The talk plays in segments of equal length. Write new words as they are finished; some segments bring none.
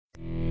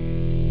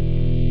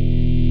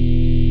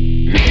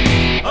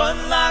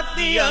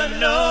the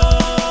unknown.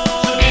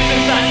 So get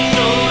inside your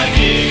soul and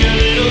dig a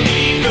little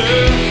deeper.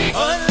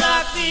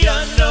 Unlock the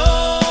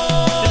unknown.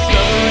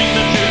 Discovering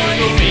the truth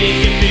will make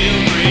you feel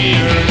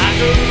freer. Like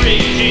a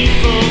raging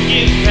bull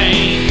gives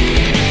pain.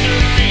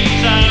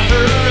 Mysteries are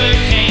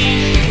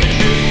hurricanes. The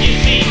truth you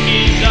seek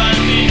is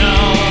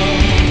unknown.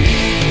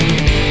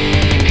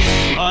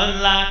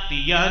 Unlock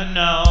the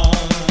unknown.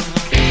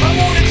 I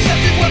won't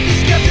accept it, what the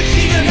skeptics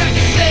even have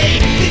to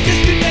say. They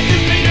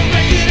disconnected,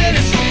 redirected, and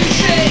it's so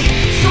cliche.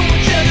 So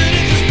much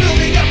evidence is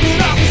building up in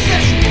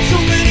opposition. So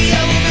many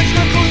elements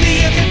come for the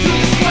answer to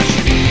this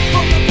question.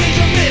 From the page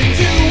of myth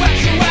to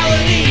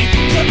actuality,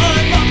 to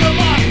unlock the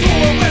locked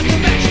door, where's the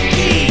magic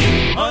key?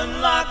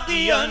 Unlock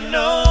the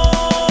unknown.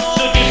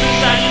 So get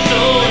inside your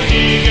soul and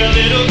dig a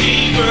little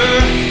deeper.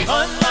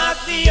 Unlock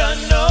the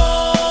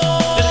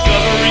unknown.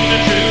 Discovering the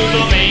truth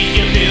will make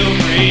you feel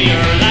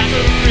freer. Like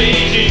a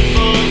raging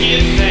bull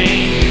gives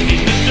pain.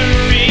 These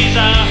mysteries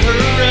are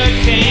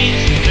hurricanes.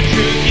 The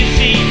truth you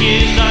seek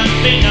is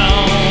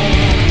unbeknown.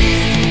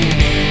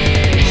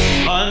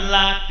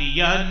 Unlock the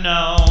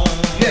unknown.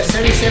 You have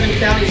 77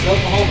 counties in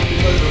Oklahoma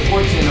because of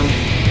reports in them,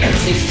 and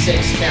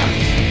 66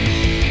 counties.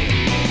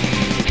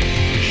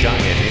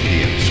 Cheyenne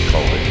Indians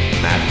call it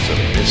Matzo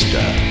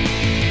Vista,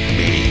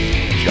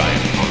 meaning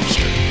giant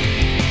monster.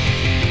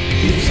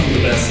 These are some of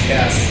the best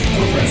cast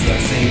footprints that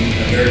I've seen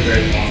in a very,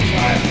 very long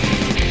time.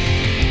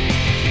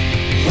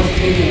 North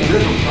Canadian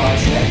River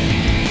Project,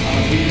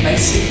 we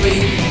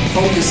basically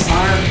focus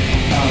our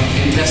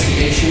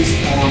investigations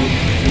on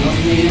the North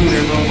Canadian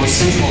River or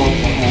central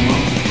Oklahoma.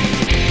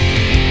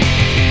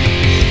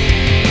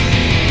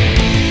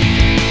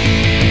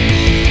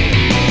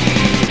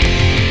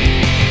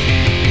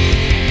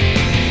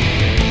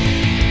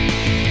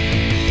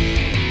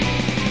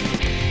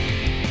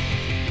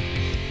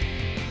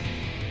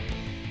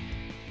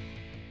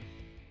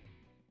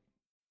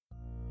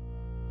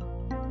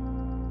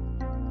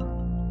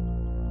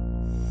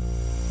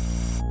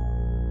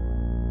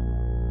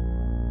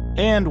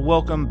 And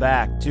welcome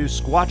back to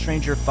Squatch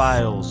Ranger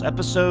Files,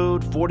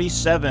 episode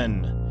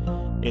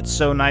 47. It's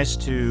so nice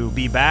to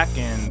be back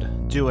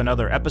and do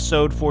another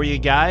episode for you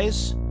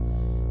guys.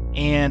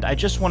 And I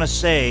just want to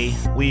say,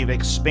 we've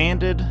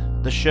expanded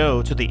the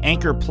show to the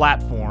Anchor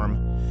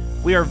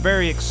platform. We are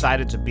very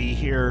excited to be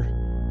here.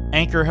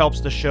 Anchor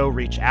helps the show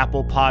reach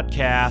Apple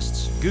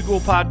Podcasts,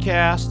 Google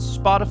Podcasts,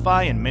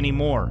 Spotify, and many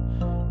more.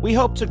 We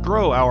hope to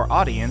grow our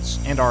audience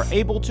and are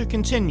able to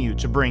continue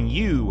to bring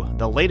you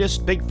the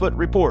latest Bigfoot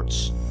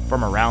reports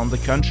from around the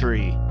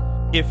country.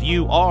 If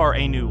you are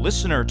a new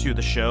listener to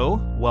the show,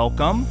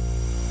 welcome.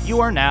 You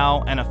are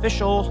now an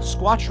official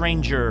Squatch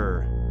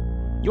Ranger.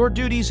 Your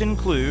duties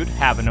include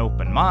have an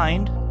open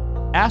mind,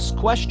 ask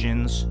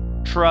questions,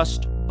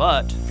 trust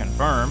but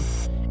confirm,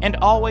 and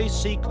always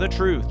seek the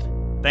truth.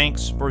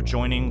 Thanks for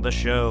joining the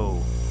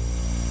show.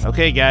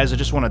 Okay guys, I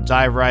just want to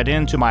dive right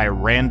into my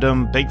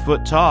random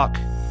Bigfoot talk.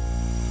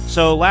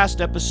 So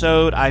last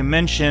episode, I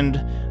mentioned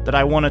that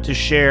I wanted to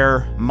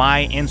share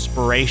my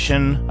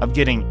inspiration of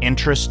getting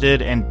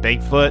interested in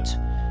Bigfoot,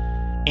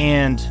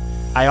 and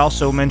I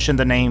also mentioned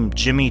the name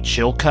Jimmy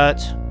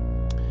Chilcutt.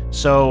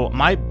 So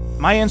my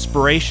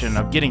inspiration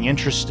of getting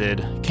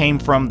interested came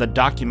from the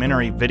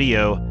documentary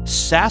video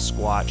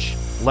Sasquatch: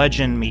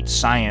 Legend Meets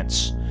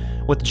Science,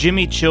 with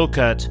Jimmy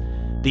Chilcutt,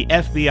 the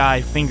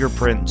FBI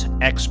fingerprint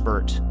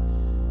expert.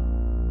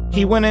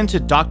 He went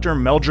into Dr.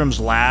 Meldrum's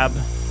lab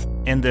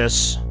in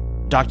this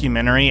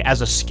documentary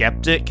as a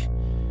skeptic.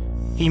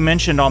 He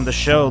mentioned on the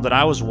show that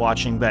I was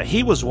watching that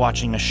he was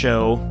watching a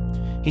show.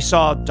 He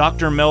saw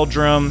Dr.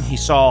 Meldrum, he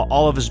saw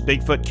all of his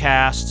Bigfoot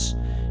casts,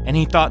 and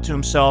he thought to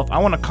himself, I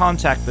want to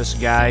contact this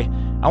guy.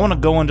 I want to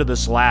go into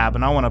this lab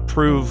and I want to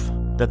prove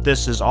that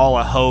this is all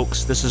a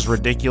hoax, this is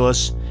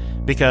ridiculous,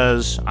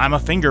 because I'm a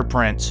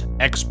fingerprint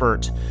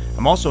expert.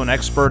 I'm also an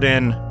expert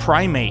in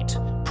primate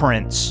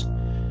prints.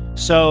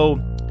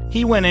 So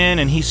he went in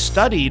and he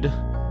studied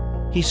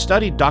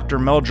Dr.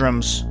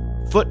 Meldrum's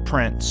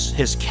footprints,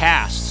 his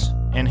casts,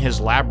 in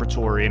his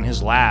laboratory, in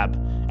his lab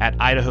at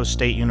Idaho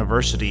State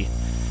University.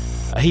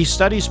 He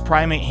studies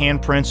primate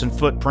handprints and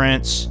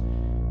footprints.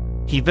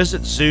 He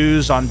visits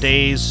zoos on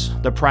days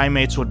the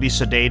primates would be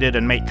sedated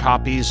and make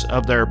copies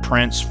of their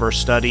prints for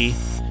study.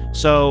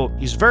 So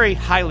he's very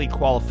highly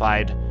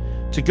qualified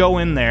to go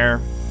in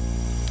there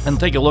and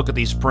take a look at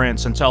these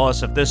prints and tell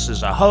us if this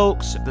is a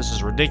hoax, if this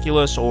is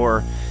ridiculous,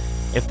 or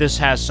if this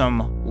has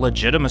some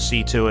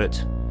legitimacy to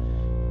it.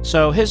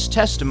 So his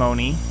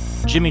testimony,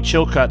 Jimmy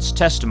Chilcutt's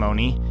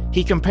testimony,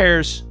 he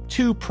compares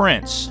two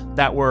prints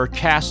that were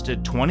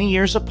casted 20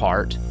 years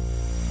apart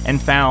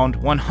and found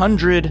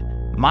 100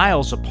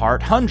 miles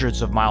apart,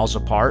 hundreds of miles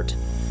apart.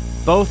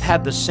 Both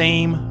had the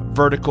same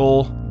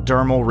vertical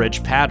dermal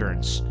ridge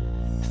patterns,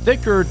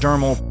 thicker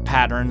dermal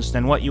patterns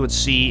than what you would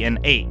see in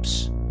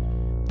apes.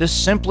 This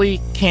simply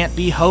can't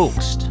be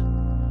hoaxed.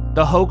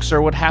 The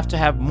hoaxer would have to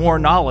have more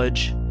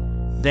knowledge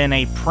than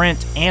a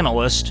print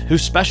analyst who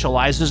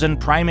specializes in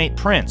primate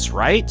prints,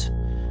 right?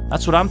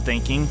 That's what I'm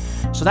thinking.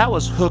 So that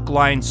was hook,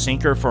 line,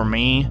 sinker for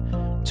me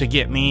to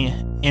get me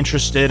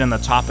interested in the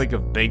topic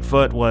of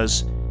Bigfoot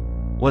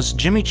was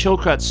Jimmy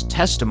Chilcutt's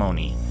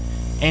testimony.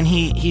 And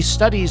he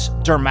studies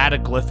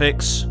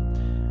dermatoglyphics.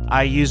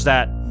 I used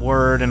that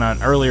word in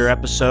an earlier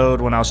episode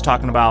when I was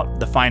talking about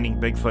the Finding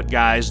Bigfoot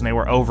guys, and they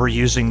were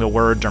overusing the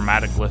word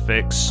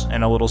dermatoglyphics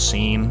in a little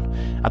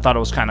scene. I thought it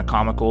was kind of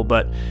comical,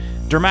 but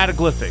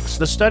dermatoglyphics,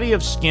 the study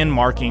of skin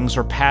markings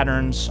or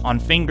patterns on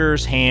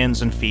fingers,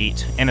 hands, and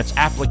feet, and its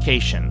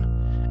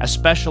application,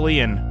 especially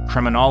in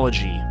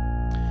criminology.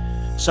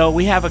 So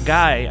we have a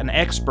guy, an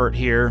expert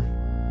here.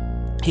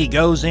 He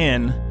goes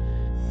in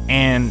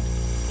and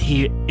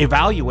he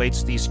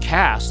evaluates these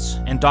casts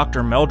in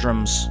Dr.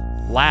 Meldrum's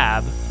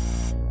lab,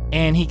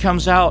 and he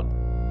comes out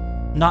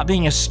not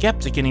being a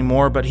skeptic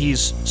anymore, but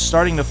he's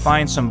starting to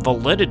find some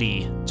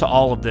validity to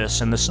all of this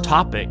and this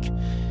topic.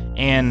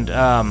 And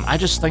I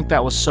just think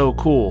that was so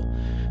cool.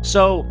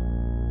 So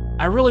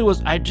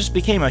I just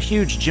became a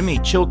huge Jimmy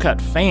Chilcutt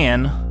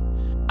fan.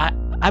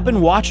 I've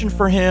been watching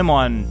for him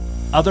on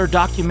other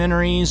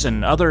documentaries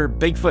and other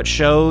Bigfoot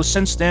shows.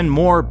 Since then,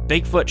 more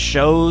Bigfoot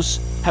shows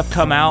have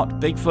come out.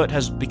 Bigfoot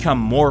has become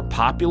more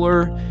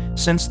popular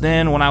since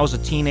then. When I was a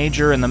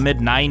teenager in the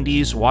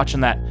mid-90s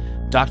watching that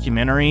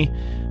documentary.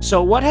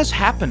 So what has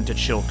happened to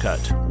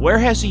Chilcutt? Where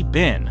has he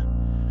been?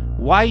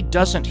 Why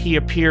doesn't he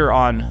appear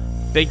on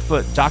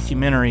Bigfoot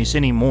documentaries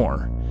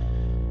anymore?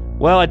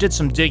 Well, I did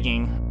some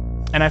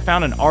digging, and I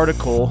found an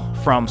article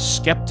from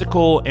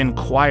Skeptical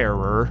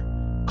Inquirer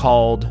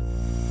called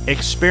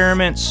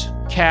Experiments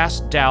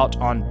Cast Doubt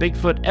on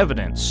Bigfoot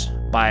Evidence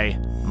by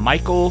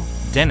Michael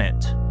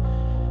Dennett.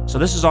 So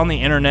this is on the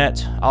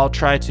internet. I'll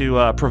try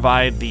to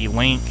provide the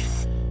link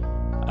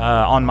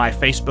on my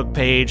Facebook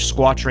page,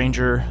 Squatch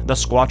Ranger, the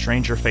Squatch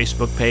Ranger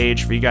Facebook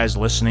page for you guys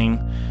listening.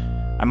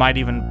 I might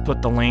even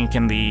put the link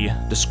in the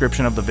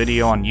description of the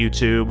video on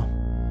YouTube.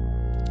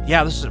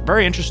 Yeah, this is a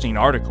very interesting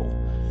article.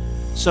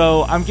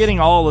 So I'm getting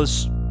all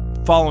this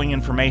following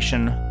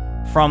information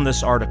from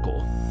this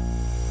article.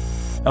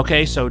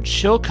 Okay, so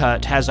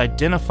Chilcutt has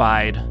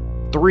identified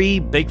 3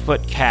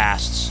 Bigfoot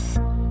casts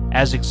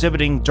as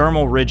exhibiting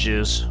dermal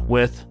ridges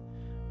with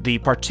the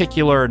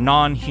particular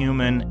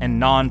non-human and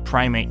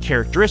non-primate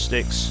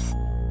characteristics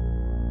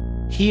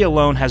he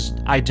alone has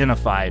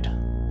identified.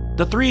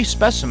 The 3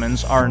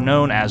 specimens are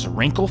known as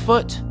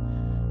Wrinklefoot,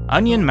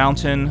 Onion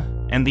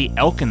Mountain, and the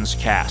Elkins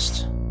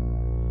cast.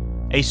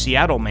 A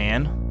Seattle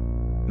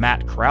man,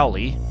 Matt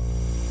Crowley,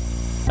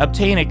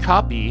 obtained a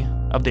copy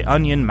of the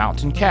Onion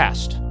Mountain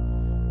cast.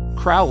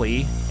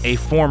 Crowley, a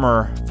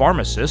former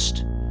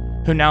pharmacist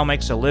who now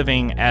makes a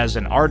living as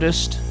an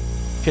artist,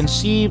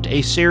 conceived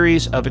a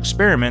series of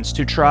experiments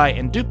to try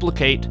and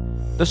duplicate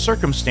the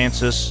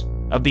circumstances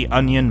of the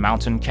Onion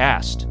Mountain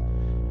cast.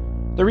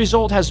 The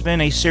result has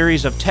been a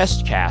series of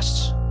test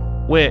casts,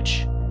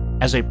 which,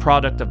 as a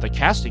product of the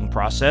casting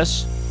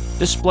process,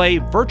 display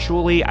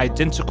virtually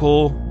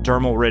identical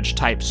dermal ridge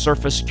type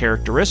surface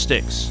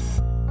characteristics.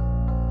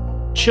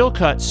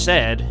 Chilcutt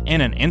said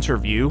in an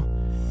interview,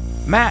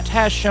 Matt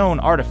has shown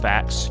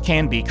artifacts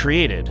can be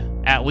created,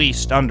 at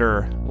least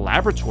under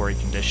laboratory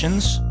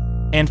conditions,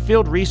 and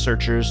field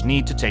researchers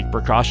need to take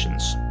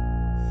precautions.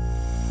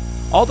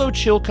 Although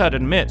Chilcutt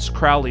admits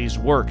Crowley's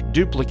work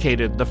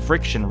duplicated the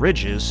friction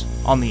ridges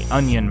on the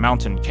Onion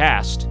Mountain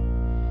cast,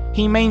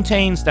 he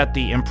maintains that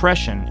the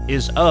impression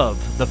is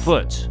of the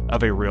foot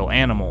of a real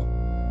animal.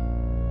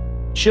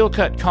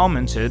 Chilcutt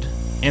commented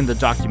in the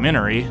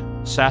documentary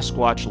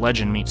Sasquatch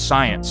Legend Meets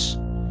Science,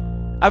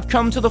 "I've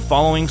come to the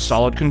following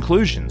solid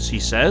conclusions," he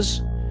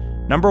says.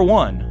 Number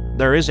 1,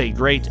 there is a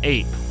great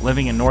ape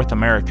living in North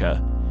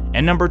America,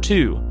 and number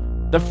 2,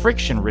 the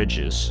friction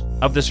ridges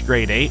of this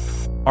great ape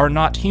are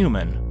not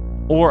human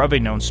or of a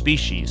known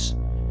species.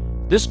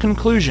 This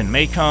conclusion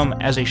may come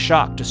as a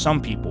shock to some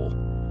people,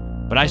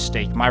 but I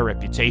stake my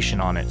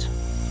reputation on it.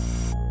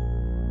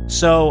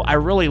 So I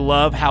really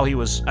love how he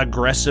was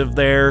aggressive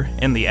there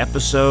in the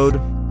episode,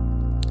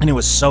 and he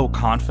was so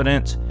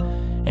confident,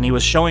 and he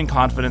was showing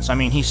confidence. I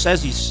mean, he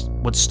says he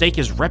would stake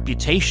his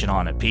reputation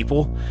on it,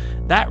 people.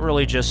 That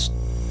really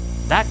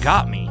that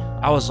got me.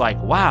 I was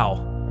like,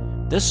 wow,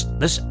 this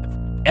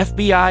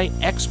FBI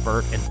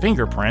expert in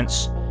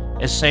fingerprints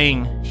is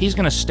saying he's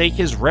going to stake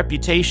his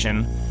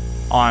reputation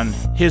on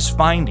his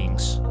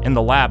findings in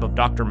the lab of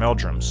Dr.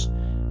 Meldrum's.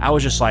 I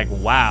was just like,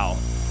 wow.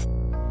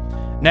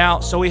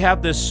 Now, so we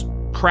have this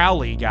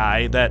Crowley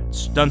guy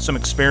that's done some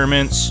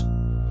experiments,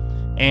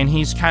 and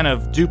he's kind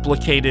of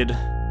duplicated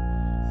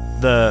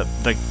the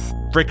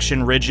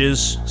friction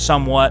ridges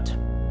somewhat.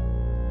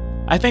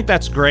 I think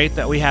that's great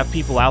that we have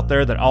people out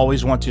there that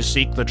always want to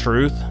seek the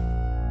truth,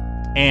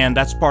 and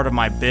that's part of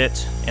my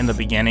bit in the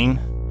beginning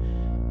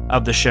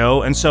of the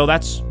show, and so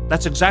that's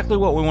exactly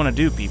what we want to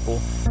do, people.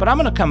 But I'm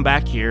going to come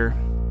back here,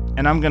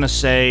 and I'm going to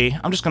say,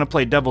 I'm just going to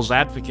play devil's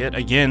advocate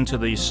again to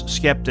these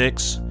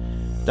skeptics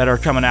that are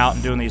coming out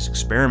and doing these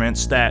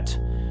experiments, that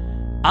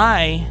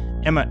I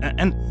am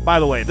and by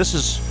the way, this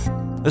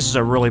is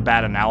a really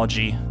bad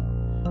analogy,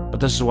 but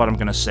this is what I'm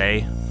going to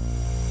say.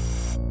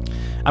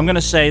 I'm going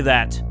to say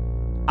that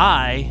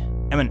I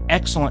am an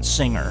excellent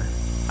singer.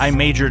 I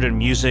majored in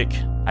music.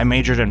 I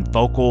majored in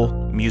vocal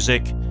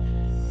music.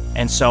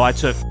 And so I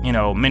took,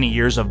 many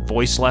years of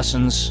voice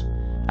lessons.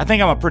 I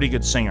think I'm a pretty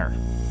good singer.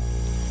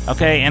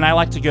 Okay, and I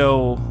like to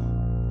go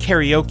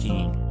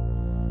karaokeing.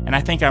 And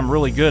I think I'm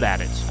really good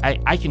at it.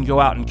 I can go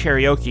out and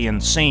karaoke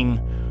and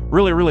sing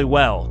really, really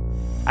well.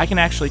 I can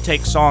actually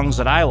take songs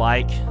that I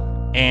like,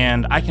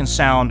 and I can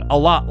sound a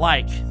lot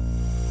like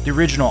the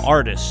original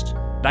artist.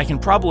 I can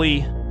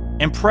probably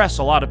impress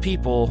a lot of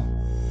people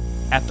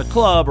at the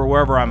club or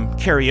wherever I'm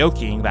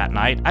karaokeing that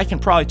night. I can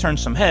probably turn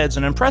some heads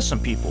and impress some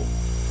people.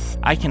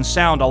 I can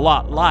sound a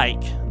lot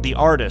like the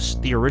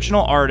artist, the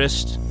original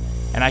artist,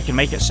 and I can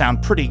make it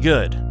sound pretty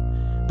good.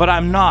 But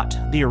I'm not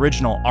the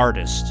original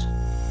artist.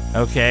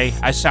 Okay,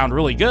 I sound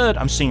really good.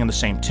 I'm singing the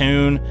same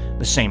tune,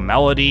 the same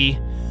melody.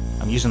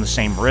 I'm using the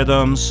same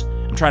rhythms.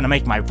 I'm trying to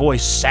make my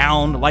voice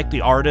sound like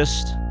the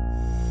artist.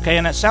 Okay,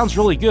 and that sounds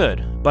really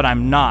good, but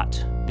I'm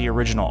not the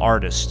original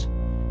artist.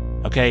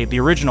 Okay, the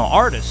original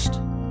artist,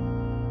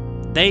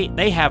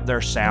 they have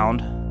their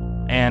sound,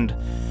 and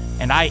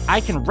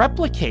I can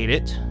replicate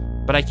it,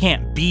 but I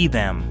can't be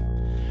them.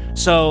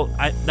 So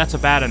that's a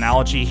bad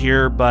analogy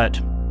here, but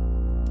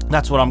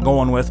that's what I'm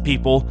going with,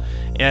 people.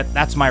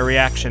 That's my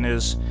reaction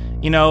is,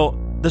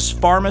 this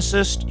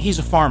pharmacist, he's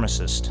a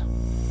pharmacist.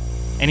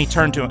 And he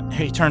turned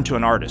to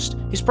an artist.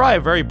 He's probably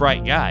a very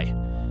bright guy,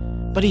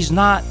 but he's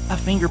not a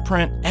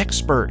fingerprint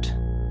expert.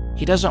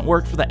 He doesn't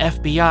work for the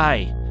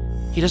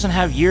FBI. He doesn't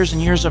have years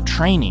and years of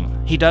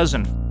training. He does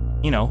in,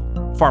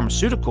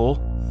 pharmaceutical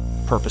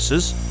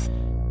purposes,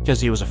 because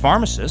he was a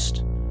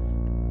pharmacist.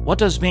 What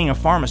does being a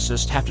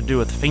pharmacist have to do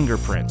with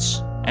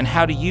fingerprints? And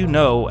how do you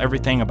know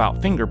everything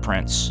about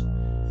fingerprints?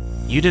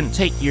 You didn't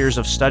take years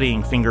of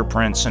studying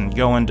fingerprints and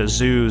go into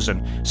zoos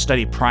and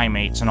study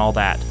primates and all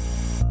that.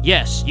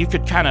 Yes, you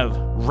could kind of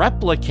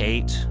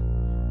replicate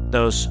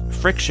those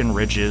friction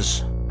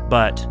ridges,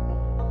 but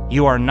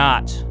you are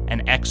not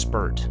an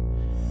expert.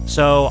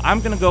 So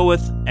I'm going to go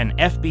with an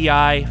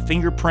FBI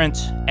fingerprint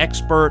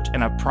expert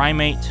and a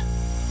primate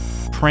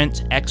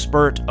print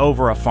expert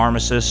over a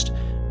pharmacist.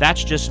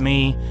 That's just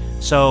me.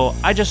 So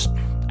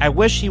I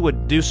wish he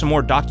would do some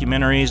more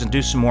documentaries and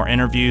do some more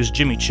interviews.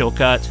 Jimmy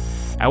Chilcutt,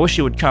 I wish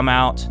he would come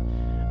out.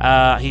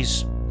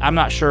 I'm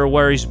not sure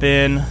where he's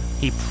been.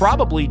 He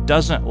probably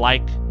doesn't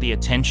like the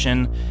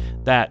attention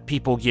that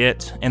people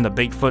get in the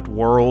Bigfoot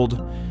world.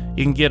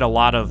 You can get a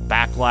lot of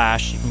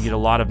backlash. You can get a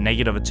lot of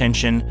negative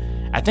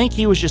attention. I think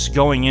he was just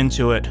going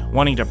into it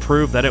wanting to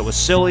prove that it was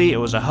silly, it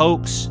was a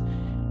hoax,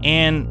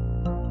 and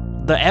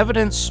the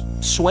evidence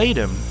swayed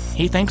him.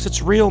 He thinks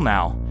it's real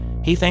now.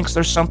 He thinks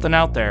there's something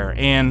out there,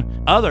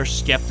 and other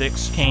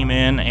skeptics came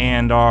in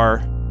and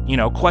are,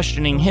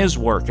 questioning his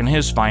work and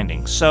his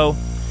findings. So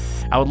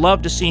I would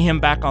love to see him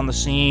back on the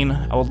scene.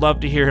 I would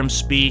love to hear him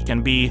speak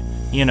and be,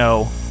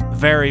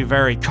 very,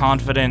 very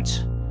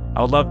confident.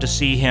 I would love to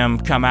see him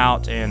come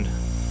out and,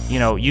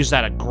 use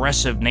that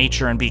aggressive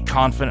nature and be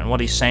confident in what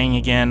he's saying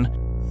again.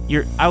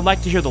 I would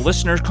like to hear the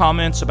listeners'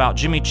 comments about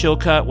Jimmy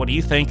Chilcutt. What do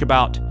you think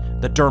about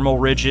the dermal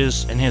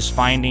ridges and his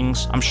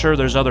findings? I'm sure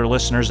there's other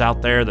listeners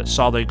out there that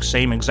saw the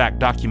same exact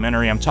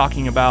documentary I'm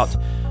talking about.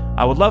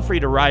 I would love for you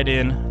to write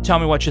in, tell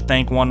me what you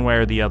think one way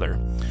or the other.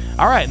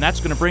 All right, and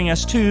that's going to bring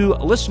us to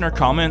listener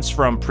comments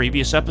from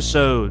previous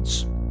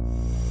episodes.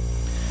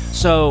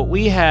 So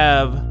we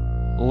have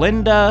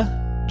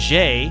Linda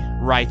J.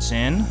 writes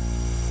in.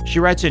 She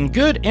writes in,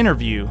 "Good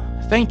interview.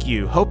 Thank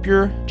you. Hope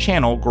your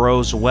channel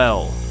grows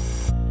well."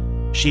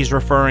 She's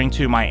referring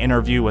to my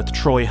interview with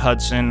Troy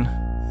Hudson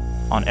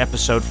on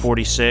episode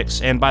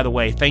 46. And by the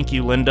way, thank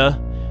you, Linda.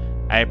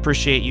 I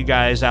appreciate you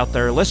guys out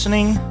there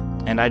listening,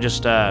 and I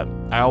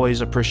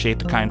always appreciate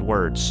the kind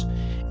words.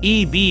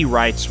 EB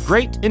writes,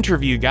 "Great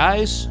interview,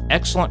 guys.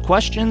 Excellent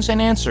questions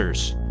and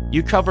answers.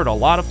 You covered a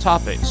lot of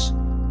topics.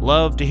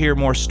 Love to hear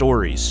more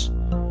stories."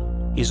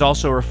 He's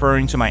also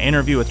referring to my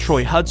interview with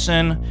Troy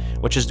Hudson,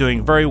 which is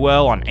doing very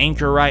well on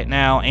Anchor right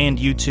now and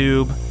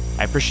YouTube.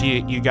 I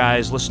appreciate you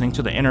guys listening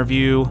to the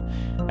interview.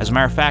 As a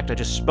matter of fact, I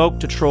just spoke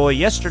to Troy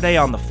yesterday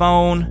on the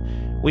phone.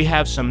 We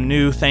have some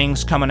new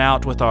things coming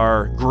out with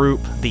our group,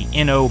 the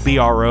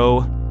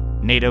NOBRO,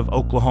 Native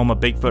Oklahoma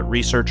Bigfoot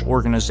Research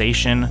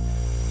Organization.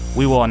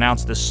 We will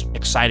announce this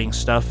exciting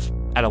stuff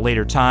at a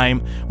later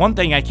time. One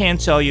thing I can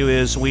tell you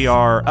is we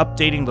are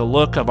updating the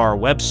look of our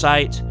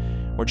website.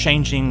 We're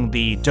changing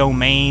the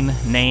domain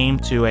name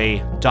to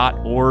a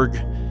 .org.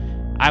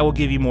 I will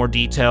give you more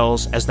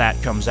details as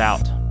that comes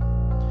out.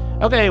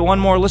 Okay, one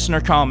more listener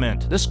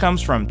comment. This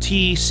comes from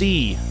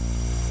TC.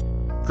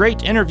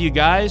 "Great interview,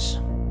 guys.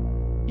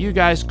 You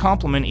guys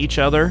compliment each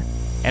other,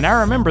 and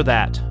I remember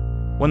that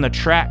when the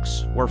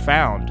tracks were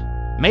found.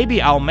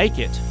 Maybe I'll make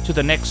it to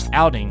the next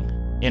outing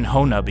in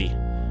Honubby."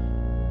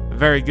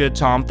 Very good,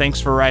 Tom.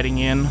 Thanks for writing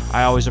in.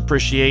 I always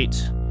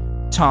appreciate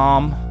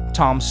Tom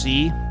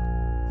C.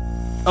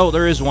 Oh,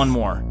 there is one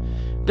more.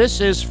 This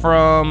is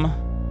from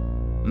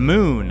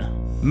Moon.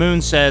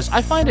 Moon says,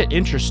 "I find it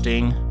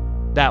interesting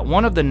that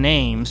one of the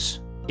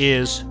names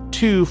is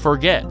To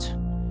Forget,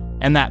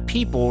 and that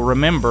people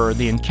remember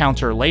the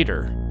encounter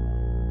later.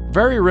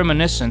 very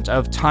reminiscent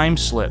of time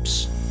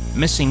slips,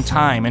 missing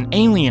time, and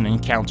alien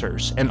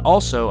encounters, and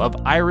also of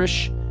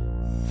Irish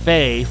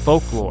Fae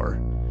folklore.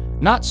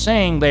 Not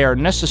saying they are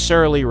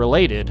necessarily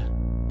related,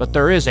 but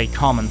there is a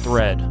common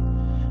thread.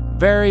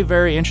 Very,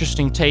 very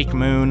interesting take,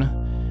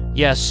 Moon.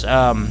 Yes,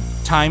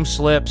 time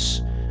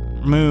slips.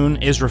 Moon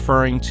is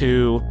referring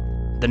to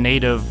the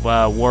native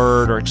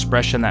word or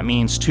expression that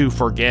means to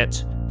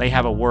forget. They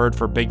have a word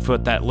for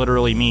Bigfoot that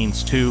literally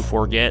means to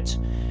forget.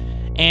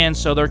 And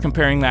so they're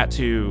comparing that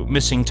to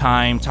missing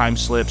time, time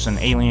slips, and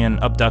alien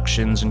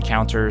abductions,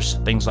 encounters,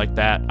 things like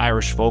that,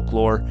 Irish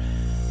folklore.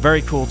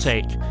 Very cool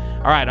take.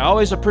 All right, I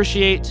always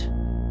appreciate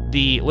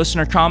the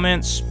listener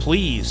comments.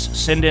 Please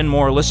send in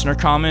more listener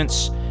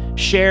comments.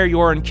 Share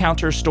your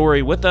encounter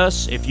story with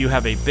us if you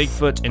have a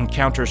Bigfoot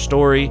encounter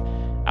story.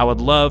 I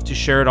would love to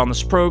share it on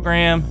this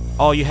program.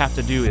 All you have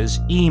to do is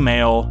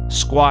email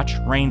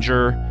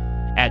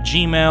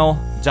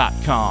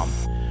squatchranger@gmail.com.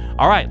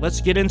 All right,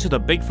 let's get into the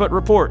Bigfoot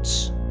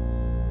reports.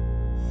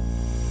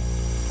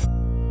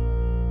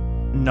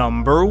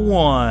 Number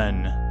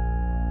 1.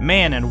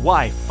 Man and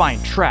wife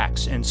find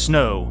tracks in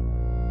snow.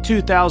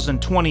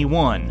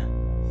 2021.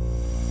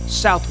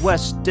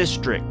 Southwest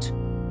District,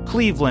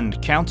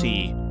 Cleveland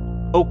County,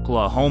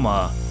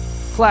 Oklahoma.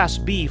 Class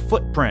B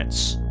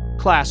footprints,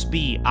 Class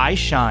B eye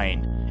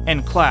shine,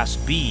 and Class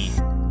B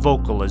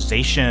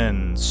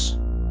vocalizations.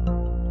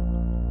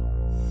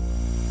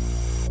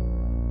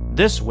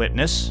 This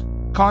witness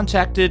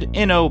contacted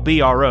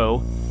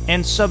NOBRO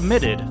and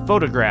submitted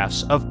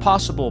photographs of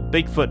possible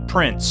Bigfoot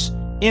prints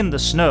in the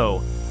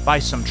snow by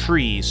some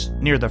trees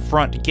near the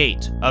front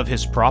gate of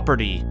his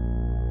property.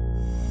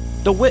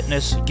 The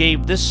witness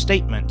gave this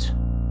statement: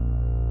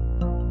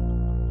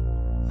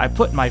 I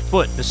put my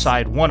foot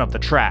beside one of the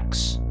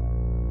tracks.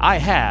 I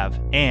have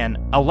an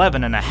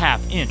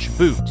 11.5-inch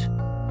boot,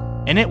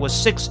 and it was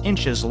 6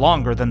 inches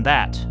longer than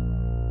that.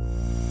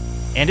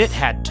 And it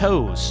had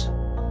toes.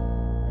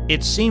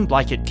 It seemed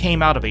like it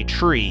came out of a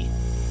tree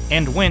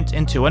and went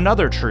into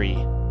another tree.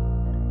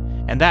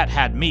 And that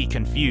had me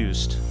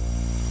confused.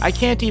 I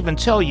can't even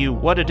tell you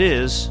what it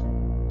is,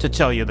 to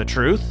tell you the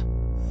truth.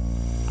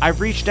 I've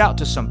reached out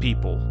to some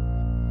people.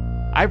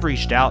 I've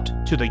reached out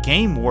to the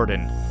game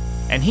warden,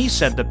 and he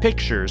said the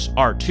pictures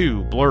are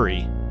too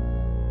blurry.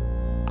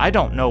 I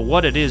don't know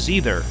what it is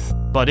either,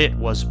 but it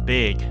was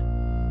big.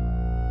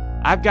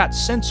 I've got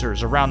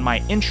sensors around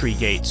my entry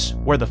gates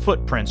where the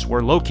footprints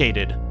were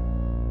located.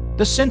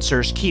 The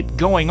sensors keep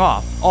going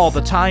off all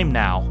the time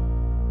now.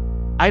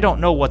 I don't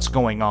know what's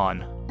going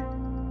on.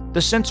 The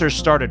sensors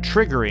started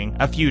triggering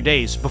a few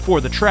days before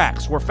the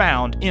tracks were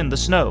found in the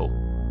snow.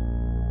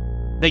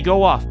 They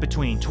go off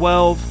between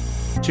 12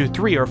 to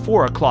 3 or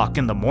 4 o'clock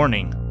in the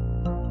morning.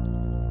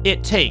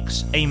 It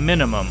takes a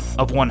minimum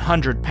of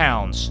 100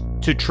 pounds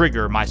to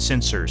trigger my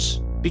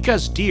sensors,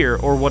 because deer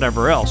or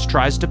whatever else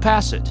tries to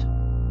pass it.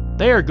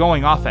 They are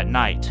going off at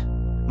night.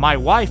 My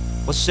wife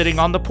was sitting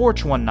on the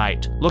porch one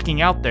night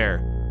looking out there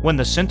when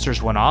the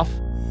sensors went off,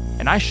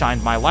 and I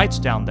shined my lights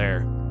down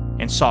there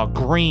and saw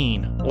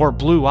green or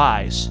blue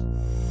eyes,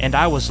 and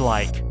I was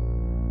like,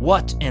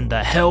 what in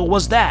the hell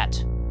was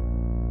that?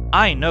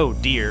 I know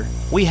deer.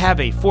 We have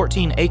a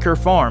 14-acre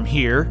farm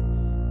here,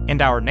 and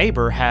our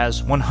neighbor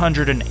has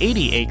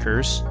 180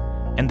 acres,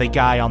 and the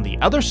guy on the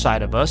other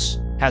side of us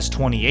has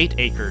 28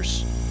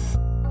 acres.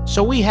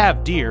 So we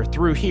have deer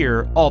through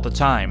here all the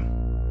time.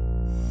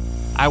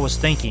 I was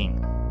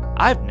thinking,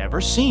 I've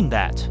never seen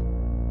that.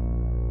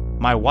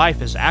 My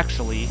wife is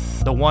actually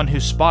the one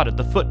who spotted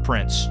the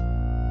footprints,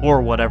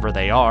 or whatever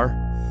they are.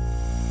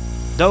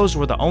 Those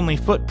were the only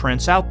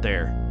footprints out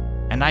there,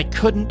 and I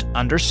couldn't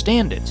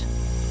understand it.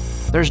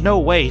 There's no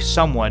way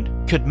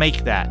someone could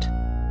make that.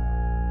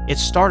 It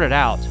started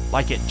out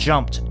like it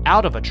jumped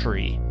out of a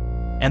tree,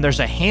 and there's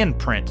a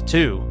handprint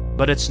too,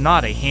 but it's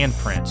not a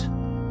handprint.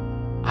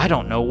 I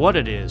don't know what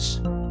it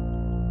is.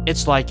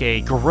 It's like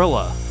a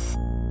gorilla.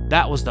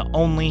 That was the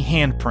only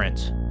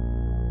handprint.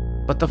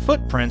 But the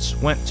footprints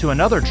went to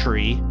another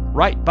tree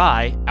right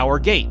by our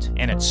gate,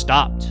 and it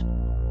stopped.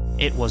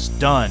 It was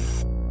done.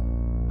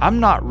 I'm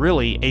not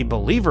really a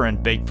believer in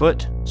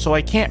Bigfoot, so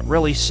I can't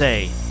really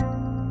say.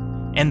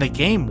 And the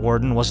game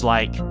warden was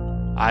like,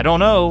 I don't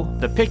know,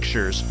 the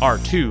pictures are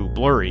too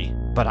blurry.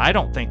 But I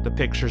don't think the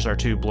pictures are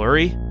too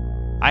blurry.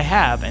 I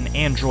have an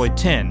Android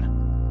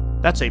 10.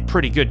 That's a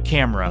pretty good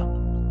camera.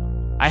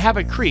 I have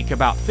a creek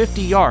about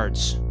 50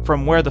 yards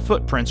from where the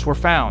footprints were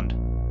found.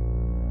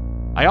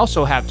 I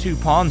also have 2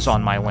 ponds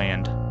on my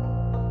land.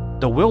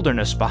 The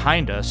wilderness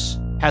behind us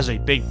has a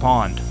big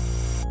pond.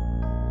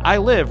 I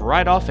live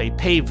right off a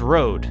paved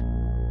road.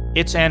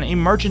 It's an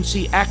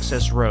emergency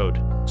access road,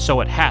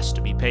 so it has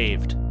to be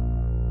paved.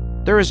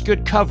 There is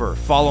good cover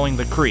following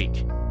the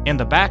creek, and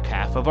the back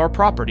half of our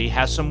property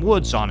has some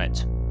woods on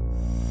it.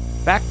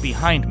 Back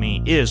behind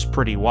me is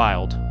pretty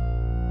wild.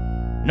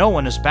 No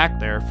one is back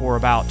there for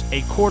about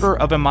a quarter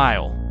of a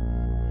mile,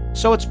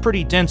 so it's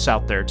pretty dense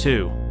out there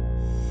too.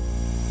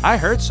 I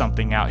heard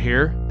something out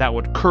here that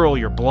would curl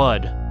your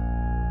blood.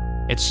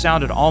 It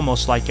sounded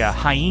almost like a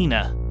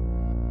hyena.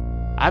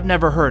 I've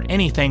never heard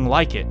anything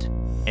like it,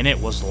 and it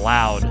was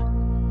loud.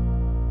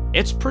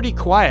 It's pretty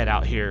quiet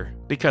out here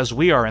because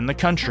we are in the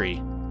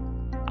country.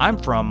 I'm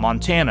from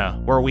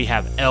Montana, where we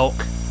have elk,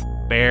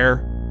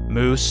 bear,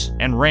 moose,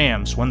 and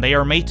rams when they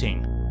are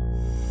mating.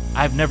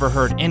 I've never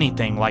heard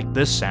anything like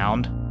this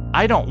sound.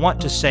 I don't want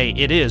to say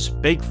it is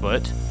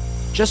Bigfoot,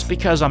 just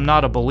because I'm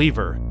not a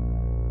believer,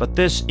 but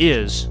this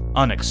is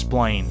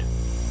unexplained.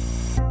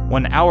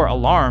 When our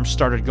alarm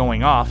started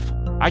going off,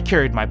 I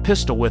carried my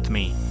pistol with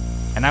me,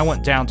 and I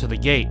went down to the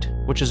gate,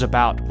 which is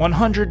about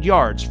 100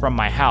 yards from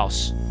my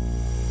house.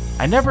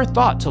 I never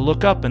thought to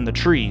look up in the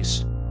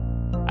trees.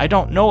 I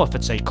don't know if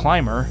it's a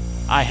climber.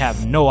 I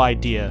have no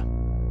idea.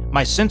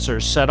 My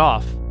sensors set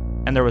off,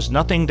 and there was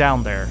nothing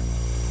down there.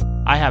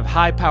 I have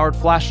high-powered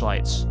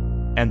flashlights,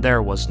 and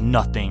there was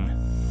nothing.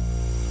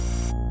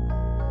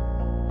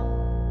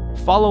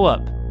 Follow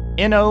up.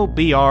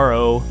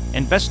 NOBRO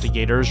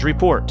investigators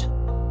report.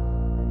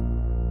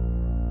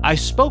 I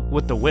spoke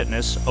with the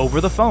witness over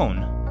the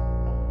phone.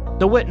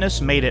 The witness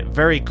made it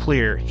very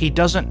clear he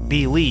doesn't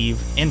believe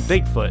in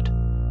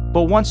Bigfoot,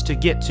 but wants to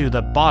get to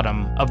the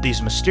bottom of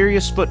these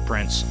mysterious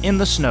footprints in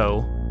the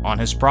snow on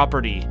his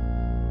property.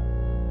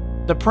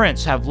 The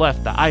prints have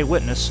left the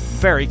eyewitness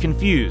very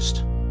confused.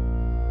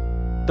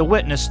 The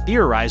witness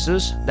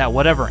theorizes that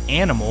whatever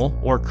animal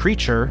or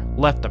creature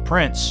left the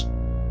prints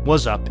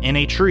was up in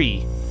a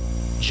tree,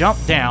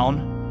 jumped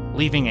down,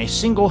 leaving a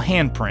single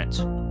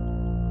handprint,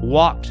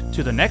 walked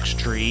to the next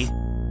tree,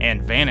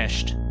 and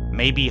vanished.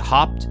 Maybe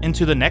hopped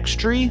into the next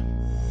tree?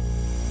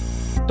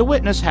 The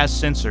witness has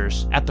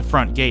sensors at the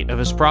front gate of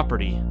his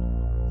property.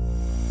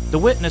 The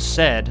witness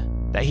said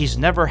that he's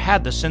never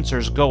had the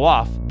sensors go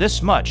off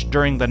this much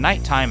during the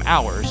nighttime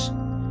hours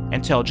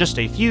until just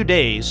a few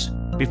days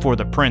before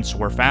the prints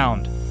were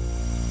found.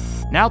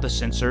 Now the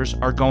sensors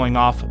are going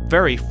off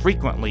very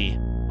frequently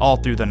all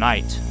through the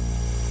night.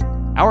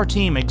 Our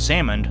team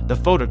examined the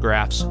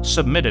photographs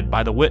submitted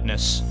by the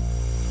witness.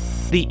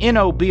 The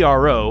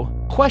NOBRO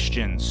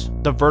questions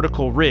the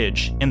vertical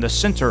ridge in the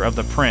center of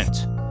the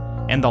print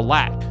and the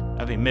lack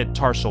of a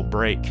mid-tarsal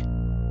break.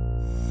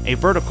 A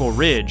vertical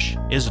ridge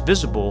is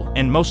visible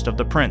in most of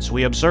the prints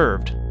we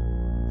observed.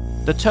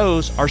 The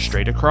toes are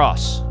straight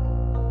across.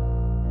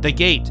 The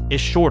gait is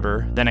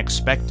shorter than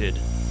expected.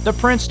 The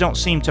prints don't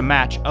seem to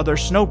match other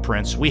snow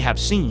prints we have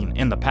seen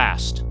in the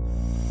past.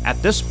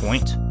 At this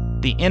point,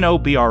 the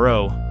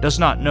NOBRO does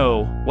not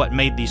know what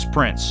made these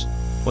prints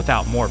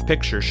without more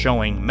pictures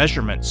showing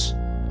measurements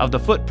of the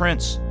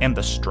footprints and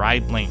the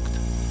stride length.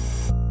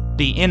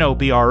 The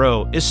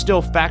NOBRO is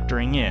still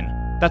factoring in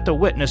that the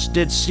witness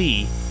did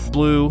see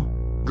blue,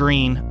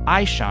 green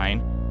eye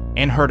shine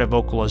and heard a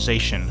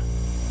vocalization.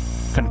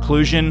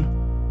 Conclusion: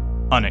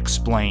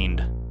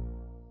 unexplained.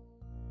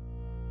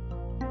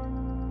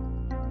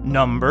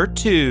 Number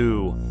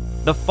 2.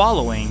 The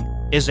following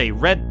is a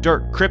Red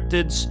Dirt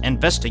Cryptids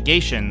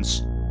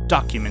Investigations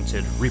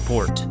documented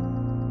report.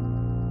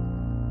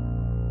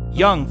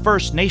 Young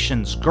First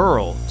Nations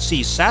girl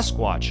sees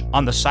Sasquatch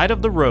on the side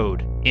of the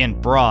road in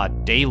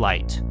broad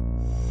daylight.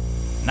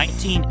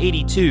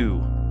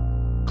 1982.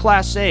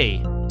 Class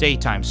A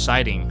daytime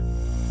sighting.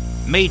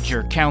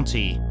 Major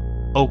County,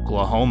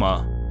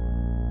 Oklahoma.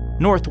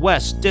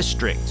 Northwest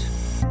District.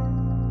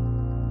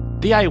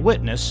 The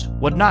eyewitness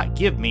would not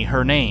give me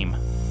her name,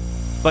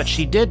 but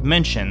she did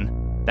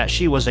mention that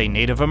she was a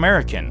Native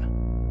American.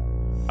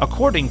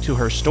 According to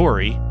her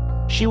story,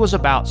 she was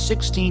about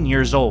 16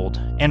 years old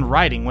and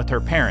riding with her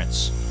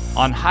parents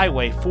on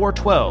Highway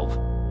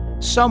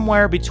 412,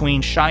 somewhere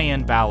between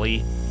Cheyenne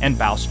Valley and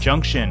Bouse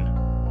Junction.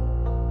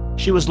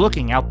 She was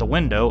looking out the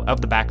window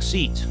of the back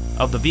seat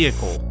of the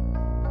vehicle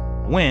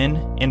when,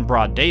 in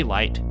broad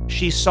daylight,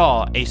 she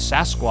saw a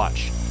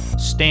Sasquatch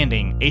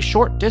standing a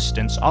short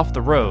distance off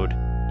the road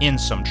in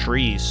some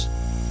trees.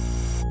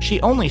 She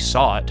only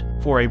saw it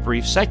for a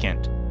brief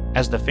second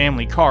as the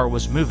family car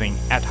was moving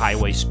at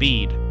highway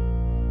speed.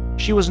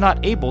 She was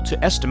not able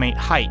to estimate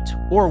height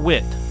or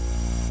width,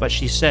 but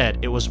she said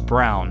it was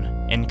brown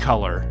in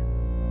color.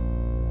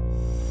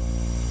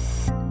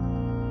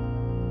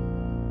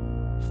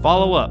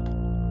 Follow up.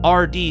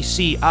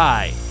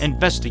 RDCI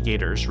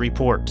investigators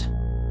report.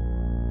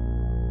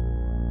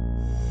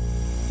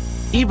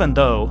 Even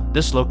though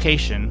this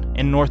location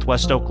in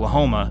northwest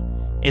Oklahoma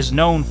is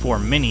known for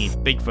many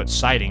Bigfoot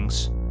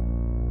sightings,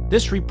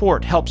 this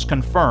report helps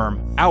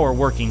confirm our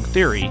working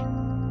theory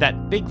that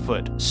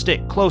Bigfoot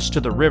stick close to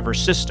the river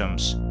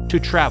systems to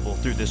travel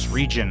through this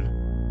region.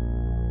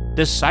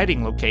 This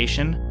sighting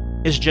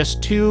location is just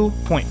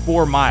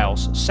 2.4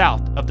 miles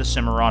south of the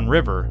Cimarron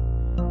River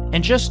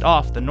and just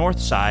off the north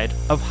side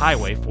of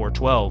Highway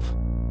 412.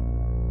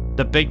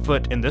 The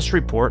Bigfoot in this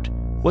report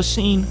was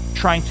seen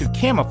trying to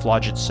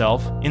camouflage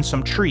itself in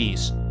some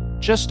trees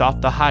just off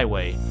the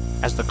highway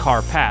as the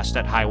car passed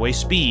at highway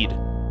speed.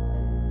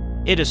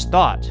 It is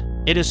thought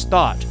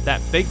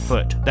that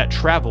Bigfoot that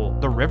travel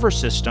the river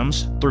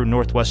systems through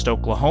northwest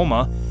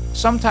Oklahoma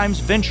sometimes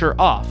venture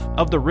off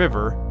of the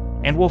river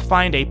and will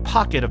find a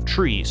pocket of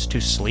trees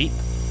to sleep,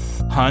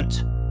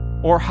 hunt,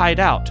 or hide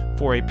out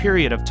for a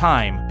period of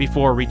time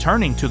before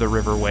returning to the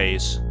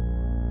riverways.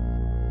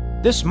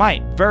 This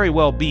might very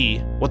well be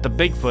what the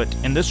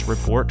Bigfoot in this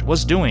report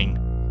was doing.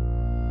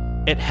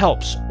 It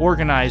helps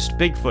organized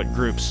Bigfoot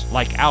groups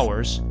like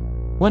ours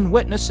when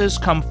witnesses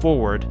come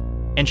forward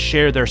and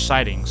share their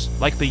sightings,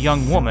 like the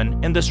young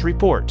woman in this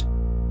report.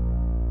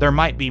 There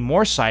might be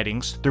more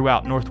sightings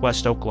throughout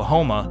northwest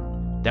Oklahoma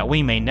that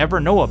we may never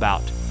know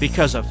about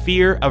because of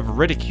fear of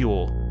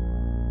ridicule.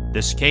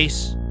 This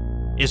case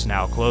is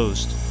now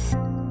closed.